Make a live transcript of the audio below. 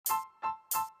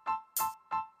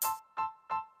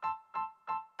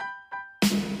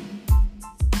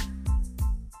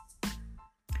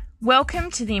Welcome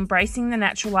to the Embracing the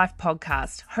Natural Life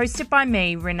podcast, hosted by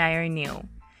me, Renee O'Neill.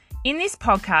 In this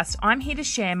podcast, I'm here to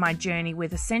share my journey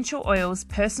with essential oils,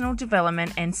 personal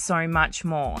development, and so much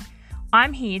more.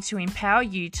 I'm here to empower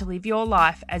you to live your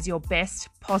life as your best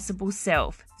possible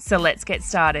self. So let's get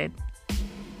started.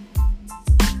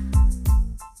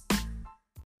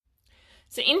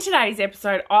 So in today's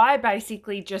episode, I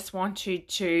basically just wanted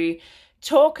to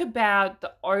talk about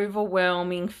the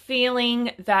overwhelming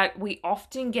feeling that we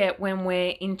often get when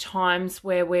we're in times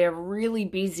where we're really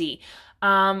busy,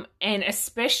 and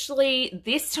especially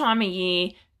this time of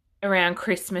year around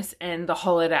Christmas and the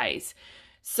holidays.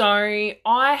 So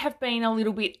I have been a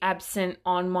little bit absent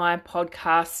on my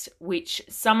podcast, which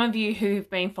some of you who've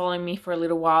been following me for a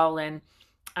little while and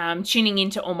tuning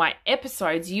into all my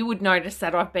episodes, you would notice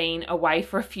that I've been away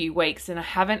for a few weeks and I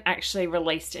haven't actually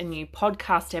released a new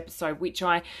podcast episode, which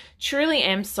I truly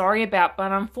am sorry about.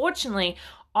 But unfortunately,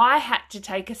 I had to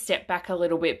take a step back a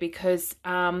little bit because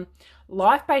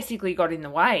life basically got in the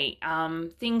way.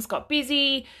 Things got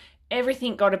busy,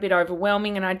 everything got a bit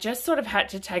overwhelming, and I just sort of had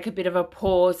to take a bit of a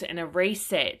pause and a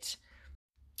reset.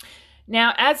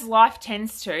 Now, as life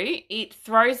tends to, it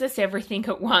throws us everything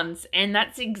at once, and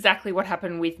that's exactly what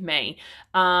happened with me.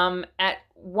 At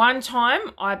one time,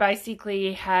 I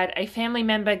basically had a family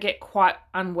member get quite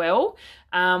unwell.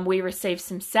 We received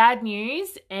some sad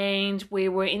news, and we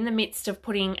were in the midst of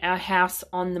putting our house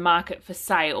on the market for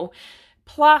sale.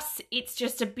 Plus, it's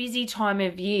just a busy time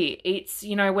of year. It's,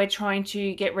 we're trying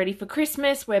to get ready for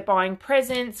Christmas. We're buying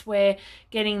presents. We're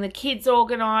getting the kids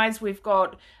organised. We've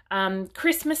got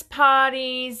Christmas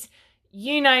parties,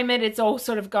 you name it. It's all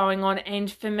sort of going on. And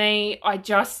for me, I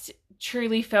just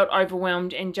truly felt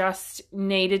overwhelmed and just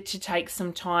needed to take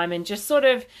some time and just sort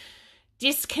of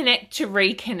disconnect to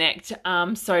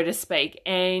reconnect, so to speak.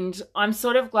 And I'm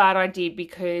sort of glad I did,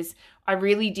 because I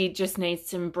really did just need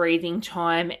some breathing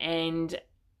time. And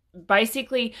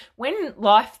basically, when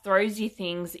life throws you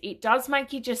things, it does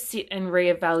make you just sit and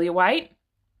reevaluate.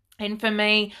 And for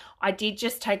me, I did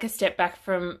just take a step back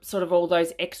from sort of all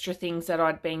those extra things that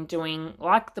I'd been doing,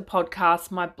 like the podcast,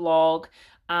 my blog,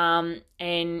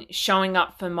 and showing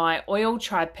up for my Oil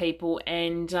Tribe people.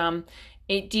 And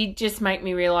it did just make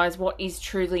me realize what is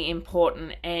truly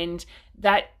important. And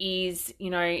that is,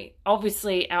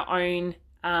 obviously our own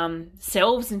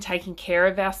selves and taking care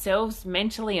of ourselves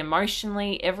mentally,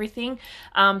 emotionally, everything,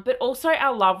 but also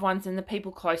our loved ones and the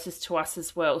people closest to us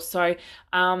as well. So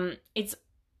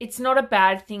it's not a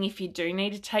bad thing if you do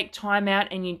need to take time out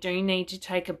and you do need to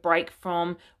take a break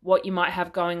from what you might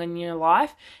have going on in your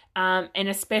life. And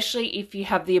especially if you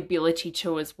have the ability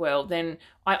to as well, then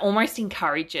I almost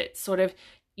encourage it. Sort of,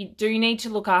 you do need to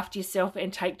look after yourself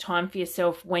and take time for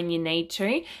yourself when you need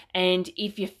to. And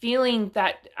if you're feeling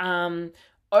that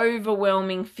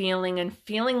overwhelming feeling and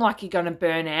feeling like you're going to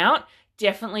burn out,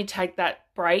 definitely take that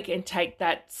break and take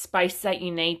that space that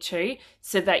you need to,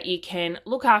 so that you can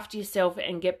look after yourself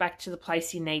and get back to the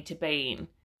place you need to be in.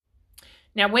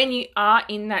 Now, when you are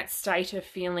in that state of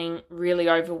feeling really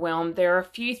overwhelmed, there are a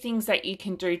few things that you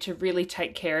can do to really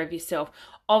take care of yourself.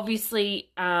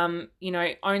 Obviously,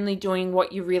 only doing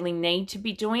what you really need to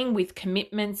be doing with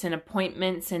commitments and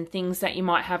appointments and things that you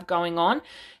might have going on.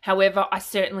 However, I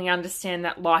certainly understand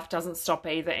that life doesn't stop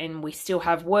either, and we still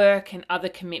have work and other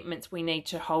commitments we need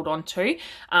to hold on to.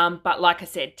 But like I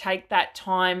said, take that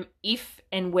time if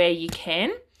and where you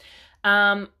can.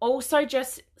 Also,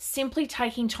 just simply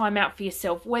taking time out for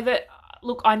yourself.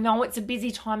 Look, I know it's a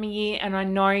busy time of year, and I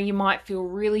know you might feel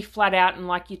really flat out and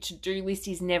like your to-do list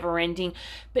is never ending,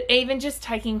 but even just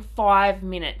taking 5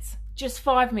 minutes, just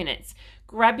 5 minutes,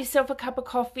 grab yourself a cup of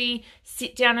coffee,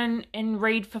 sit down and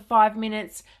read for 5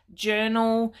 minutes,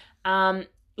 journal,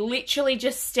 literally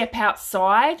just step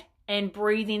outside and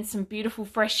breathe in some beautiful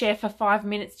fresh air for 5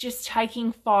 minutes. Just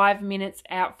taking 5 minutes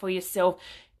out for yourself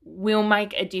will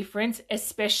make a difference,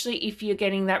 especially if you're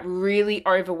getting that really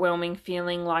overwhelming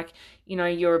feeling like,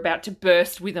 you're about to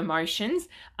burst with emotions.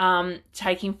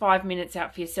 Taking 5 minutes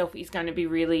out for yourself is going to be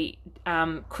really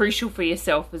crucial for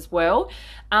yourself as well.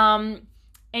 And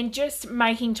just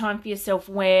making time for yourself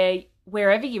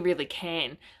wherever you really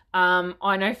can.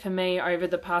 I know for me, over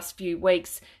the past few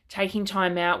weeks, taking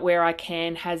time out where I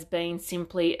can has been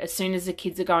simply, as soon as the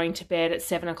kids are going to bed at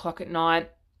 7 o'clock at night,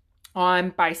 I'm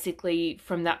basically,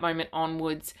 from that moment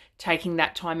onwards, taking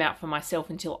that time out for myself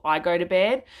until I go to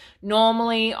bed.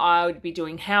 Normally, I would be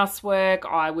doing housework,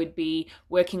 I would be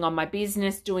working on my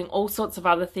business, doing all sorts of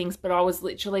other things, but I was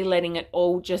literally letting it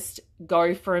all just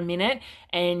go for a minute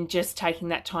and just taking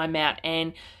that time out.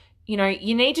 And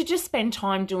you need to just spend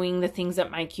time doing the things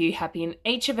that make you happy. And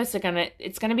each of us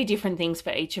it's going to be different things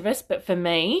for each of us. But for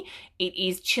me, it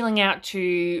is chilling out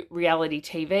to reality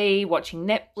TV, watching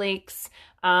Netflix,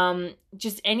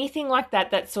 just anything like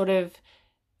that, that sort of,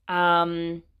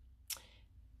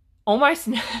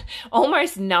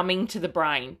 almost numbing to the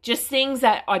brain. Just things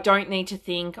that I don't need to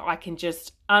think. I can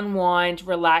just unwind,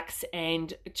 relax,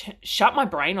 and shut my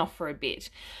brain off for a bit.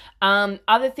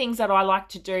 Other things that I like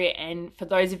to do, and for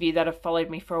those of you that have followed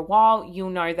me for a while, you'll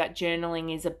know that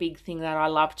journaling is a big thing that I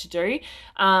love to do.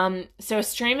 So a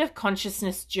stream of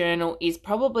consciousness journal is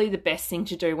probably the best thing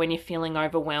to do when you're feeling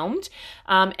overwhelmed.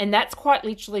 And that's quite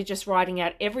literally just writing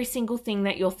out every single thing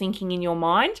that you're thinking in your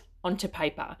mind onto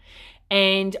paper.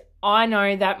 And I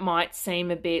know that might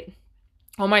seem a bit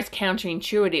almost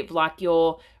counterintuitive, like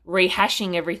you're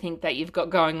rehashing everything that you've got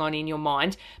going on in your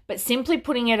mind, but simply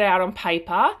putting it out on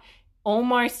paper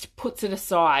almost puts it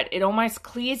aside. It almost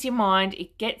clears your mind.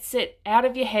 It gets it out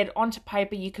of your head onto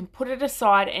paper. You can put it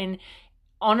aside, and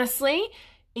honestly,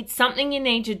 it's something you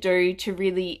need to do to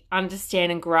really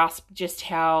understand and grasp just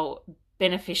how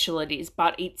beneficial it is,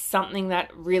 but it's something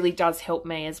that really does help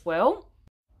me as well.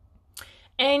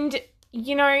 And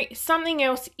something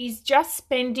else is just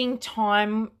spending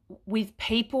time with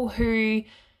people who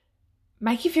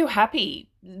make you feel happy,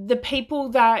 the people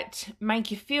that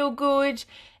make you feel good,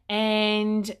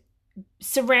 and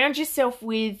surround yourself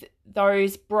with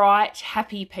those bright,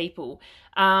 happy people.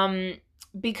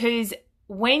 Because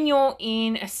when you're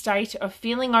in a state of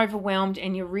feeling overwhelmed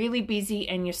and you're really busy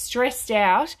and you're stressed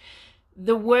out,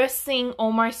 the worst thing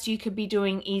almost you could be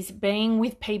doing is being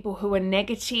with people who are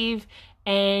negative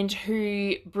and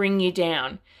who bring you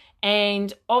down.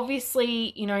 And obviously,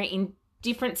 in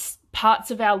different parts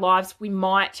of our lives, we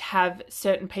might have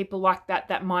certain people like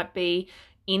that might be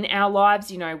in our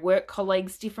lives, work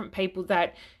colleagues, different people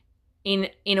that in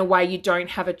a way you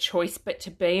don't have a choice but to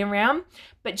be around.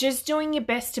 But just doing your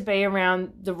best to be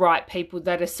around the right people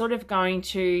that are sort of going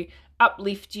to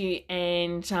uplift you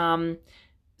and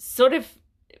sort of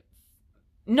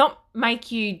not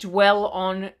make you dwell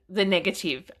on the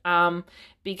negative,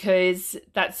 because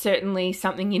that's certainly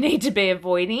something you need to be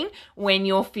avoiding when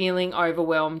you're feeling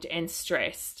overwhelmed and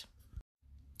stressed.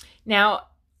 Now,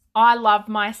 I love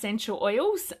my essential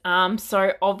oils,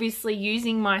 so obviously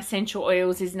using my essential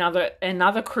oils is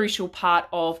another crucial part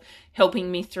of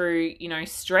helping me through,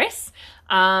 stress.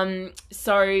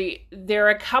 So there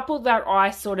are a couple that I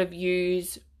sort of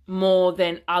use more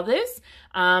than others.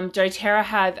 doTERRA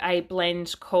have a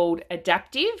blend called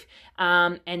Adaptive,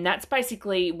 and that's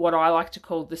basically what I like to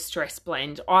call the stress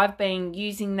blend. I've been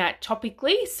using that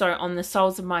topically, so on the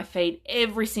soles of my feet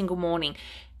every single morning.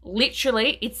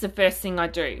 Literally, it's the first thing I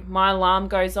do. My alarm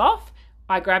goes off,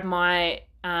 I grab my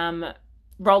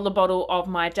roller bottle of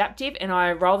my Adaptive and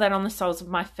I roll that on the soles of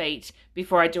my feet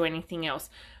before I do anything else.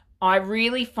 I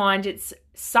really find it's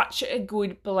such a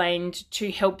good blend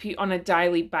to help you on a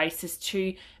daily basis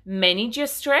to manage your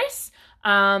stress,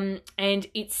 and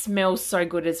it smells so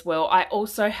good as well. I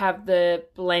also have the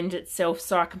blend itself,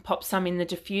 so I can pop some in the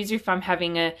diffuser if I'm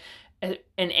having an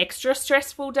extra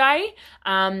stressful day,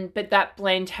 but that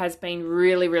blend has been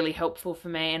really, really helpful for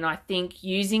me, and I think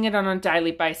using it on a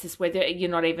daily basis, whether you're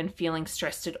not even feeling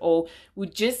stressed at all,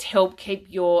 would just help keep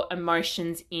your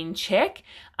emotions in check,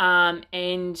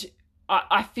 and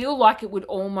I feel like it would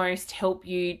almost help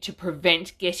you to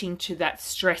prevent getting to that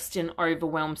stressed and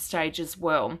overwhelmed stage as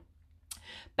well.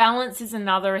 Balance is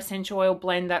another essential oil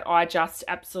blend that I just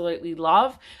absolutely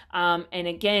love. And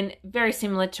again, very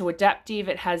similar to Adaptive.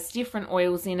 It has different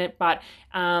oils in it, but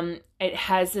it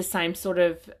has the same sort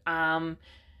of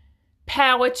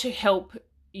power to help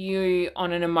you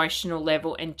on an emotional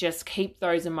level and just keep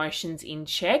those emotions in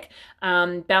check.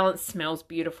 Balance smells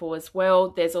beautiful as well.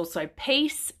 There's also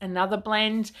Peace, another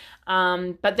blend.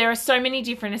 But there are so many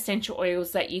different essential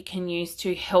oils that you can use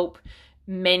to help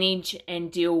manage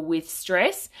and deal with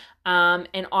stress,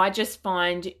 and I just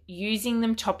find using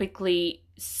them topically,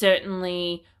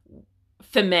 certainly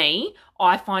for me,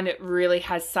 I find it really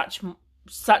has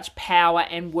such power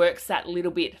and works that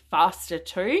little bit faster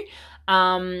too.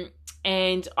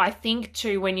 And I think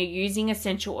too, when you're using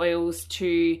essential oils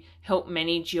to help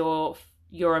manage your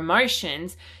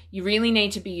emotions, you really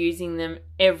need to be using them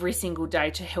every single day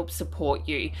to help support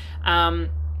you.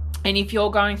 And if you're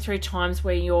going through times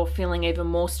where you're feeling even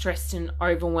more stressed and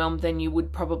overwhelmed than you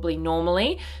would probably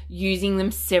normally, using them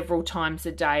several times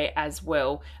a day as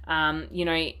well.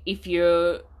 If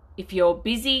you're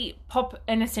busy, pop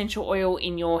an essential oil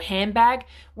in your handbag.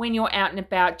 When you're out and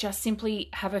about, just simply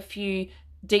have a few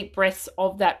deep breaths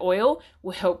of that oil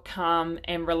will help calm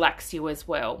and relax you as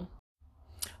well.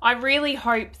 I really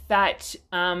hope that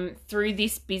through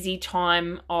this busy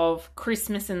time of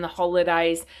Christmas and the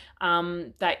holidays,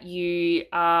 that you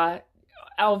are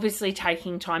obviously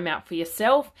taking time out for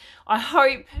yourself. I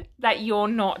hope that you're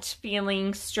not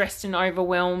feeling stressed and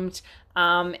overwhelmed.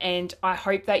 And I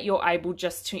hope that you're able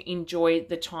just to enjoy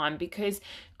the time, because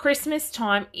Christmas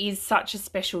time is such a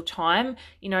special time.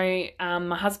 You know,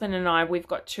 my husband and I, we've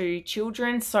got 2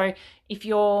 children. So if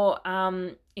you're,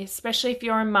 especially if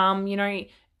you're a mum, you know,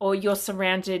 or you're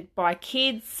surrounded by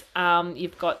kids,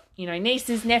 you've got, you know,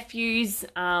 nieces, nephews,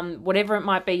 whatever it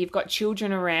might be, you've got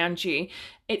children around you.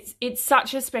 It's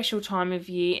such a special time of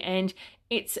year, and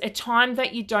it's a time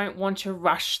that you don't want to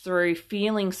rush through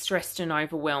feeling stressed and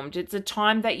overwhelmed. It's a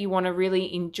time that you want to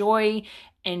really enjoy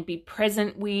and be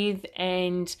present with,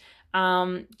 and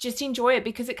just enjoy it,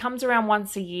 because it comes around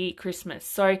once a year, Christmas.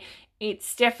 So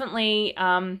it's definitely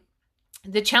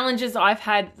the challenges I've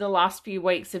had the last few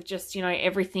weeks of just, you know,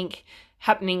 everything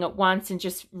happening at once and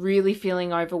just really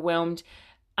feeling overwhelmed.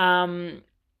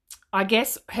 I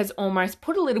guess has almost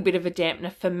put a little bit of a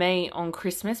dampener for me on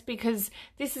Christmas, because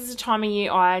this is a time of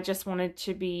year I just wanted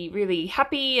to be really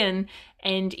happy and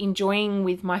enjoying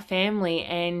with my family,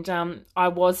 and I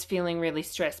was feeling really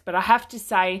stressed. But I have to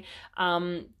say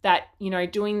that, you know,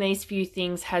 doing these few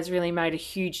things has really made a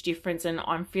huge difference, and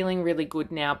I'm feeling really good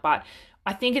now. But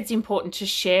I think it's important to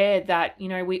share that, you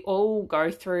know, we all go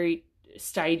through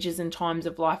stages and times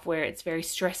of life where it's very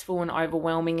stressful and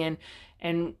overwhelming, and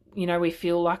you know, we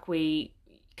feel like we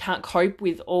can't cope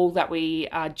with all that we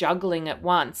are juggling at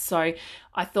once. So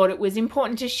I thought it was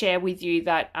important to share with you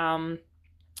that,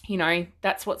 you know,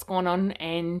 that's what's going on,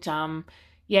 and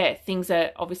yeah, things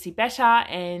are obviously better,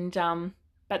 and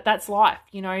but that's life.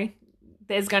 You know,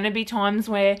 there's going to be times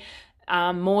where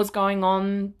more's going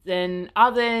on than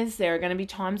others. There are going to be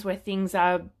times where things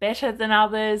are better than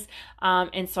others,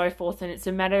 and so forth. And it's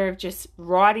a matter of just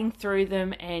riding through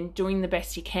them and doing the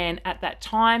best you can at that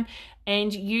time,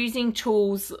 and using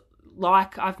tools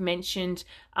like I've mentioned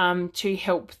to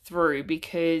help through,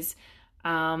 because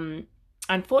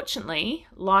unfortunately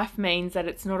life means that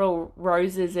it's not all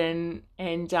roses and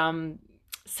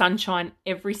sunshine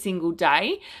every single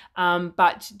day,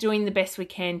 but doing the best we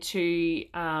can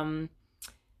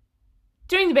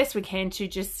to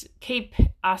just keep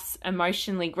us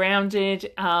emotionally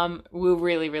grounded will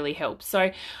really, really help.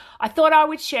 So I thought I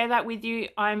would share that with you.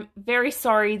 I'm very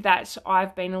sorry that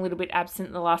I've been a little bit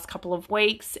absent the last couple of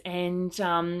weeks, and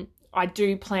I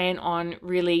do plan on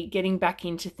really getting back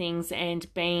into things and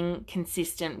being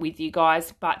consistent with you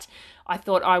guys. But I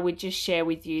thought I would just share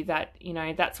with you that, you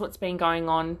know, that's what's been going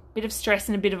on. Bit of stress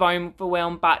and a bit of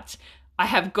overwhelm, but I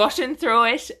have gotten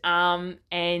through it,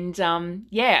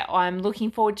 yeah, I'm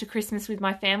looking forward to Christmas with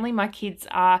my family. My kids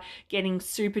are getting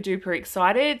super duper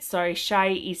excited. So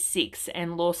Shay is 6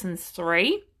 and Lawson's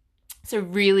 3. So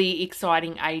really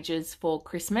exciting ages for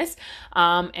Christmas.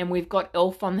 And we've got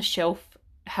Elf on the Shelf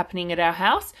happening at our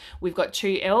house. We've got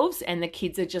 2 elves, and the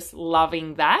kids are just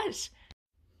loving that.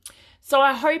 So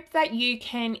I hope that you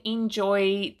can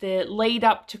enjoy the lead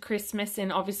up to Christmas,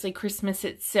 and obviously Christmas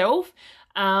itself.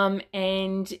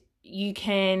 And you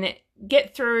can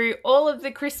get through all of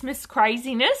the Christmas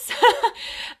craziness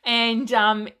and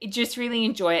just really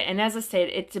enjoy it. And as I said,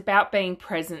 it's about being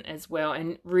present as well,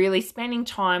 and really spending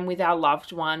time with our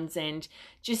loved ones, and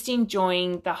just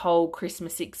enjoying the whole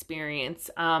Christmas experience,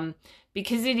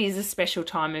 because it is a special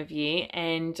time of year.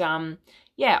 And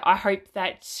yeah, I hope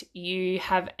that you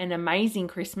have an amazing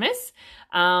Christmas.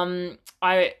 I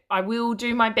will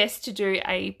do my best to do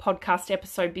a podcast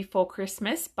episode before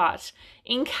Christmas, but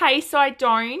in case I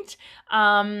don't,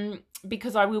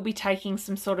 because I will be taking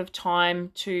some sort of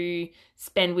time to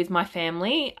spend with my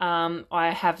family.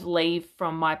 I have leave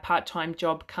from my part-time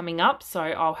job coming up, so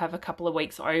I'll have a couple of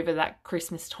weeks over that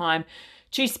Christmas time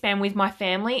to spend with my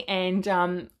family, and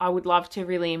I would love to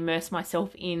really immerse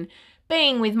myself in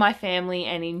being with my family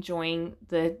and enjoying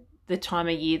the time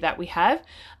of year that we have.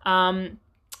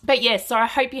 But yes, so I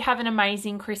hope you have an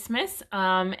amazing Christmas.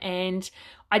 And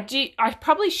I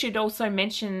probably should also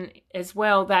mention as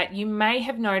well that you may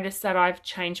have noticed that I've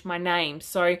changed my name.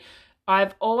 So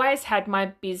I've always had my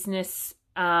business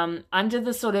under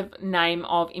the sort of name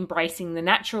of Embracing the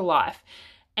Natural Life.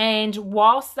 And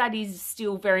whilst that is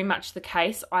still very much the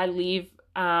case, I live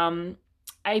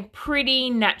a pretty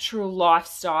natural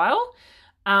lifestyle.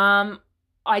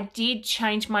 I did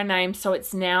change my name, so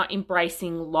it's now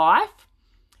Embracing Life.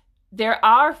 There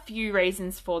are a few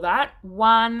reasons for that.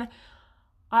 One,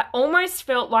 I almost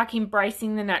felt like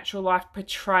Embracing the Natural Life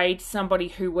portrayed somebody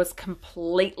who was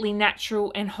completely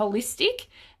natural and holistic.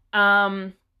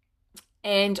 And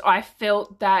I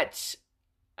felt that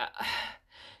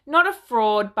not a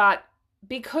fraud, but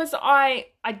because I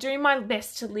do my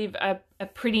best to live a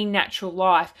pretty natural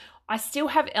life, I still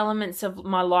have elements of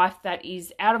my life that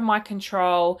is out of my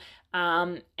control,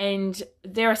 and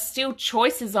there are still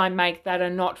choices I make that are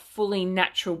not fully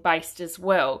natural based as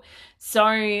well. So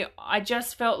I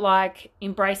just felt like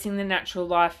embracing the natural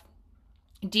life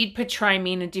did portray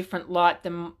me in a different light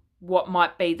than what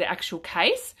might be the actual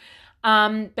case.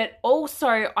 But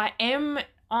also I am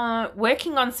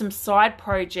working on some side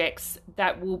projects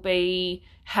that will be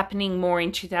happening more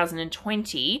in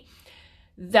 2020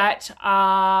 that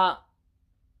are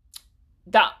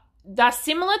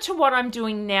similar to what I'm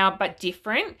doing now but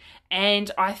different. And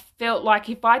I felt like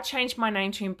if I changed my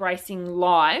name to Embracing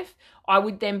Life, I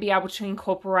would then be able to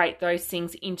incorporate those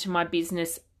things into my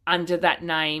business under that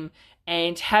name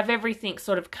and have everything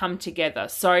sort of come together.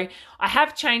 So I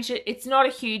have changed it. It's not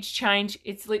a huge change.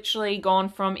 It's literally gone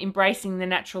from Embracing the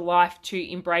Natural Life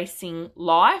to Embracing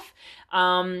Life.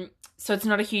 So it's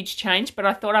not a huge change, but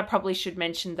I thought I probably should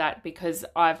mention that because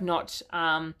I've not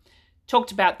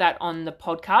talked about that on the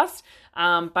podcast,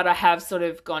 but I have sort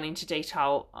of gone into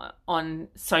detail on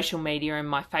social media and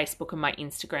my Facebook and my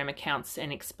Instagram accounts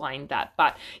and explained that.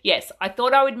 But yes, I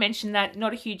thought I would mention that.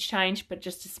 Not a huge change, but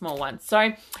just a small one.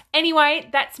 So anyway,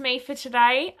 that's me for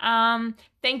today.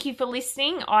 Thank you for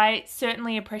listening. I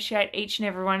certainly appreciate each and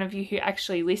every one of you who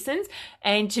actually listens.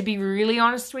 And to be really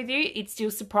honest with you, it still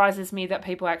surprises me that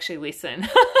people actually listen.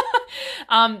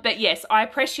 But yes, I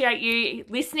appreciate you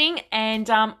listening, and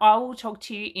I will talk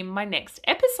to you in my next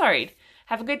episode.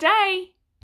 Have a good day.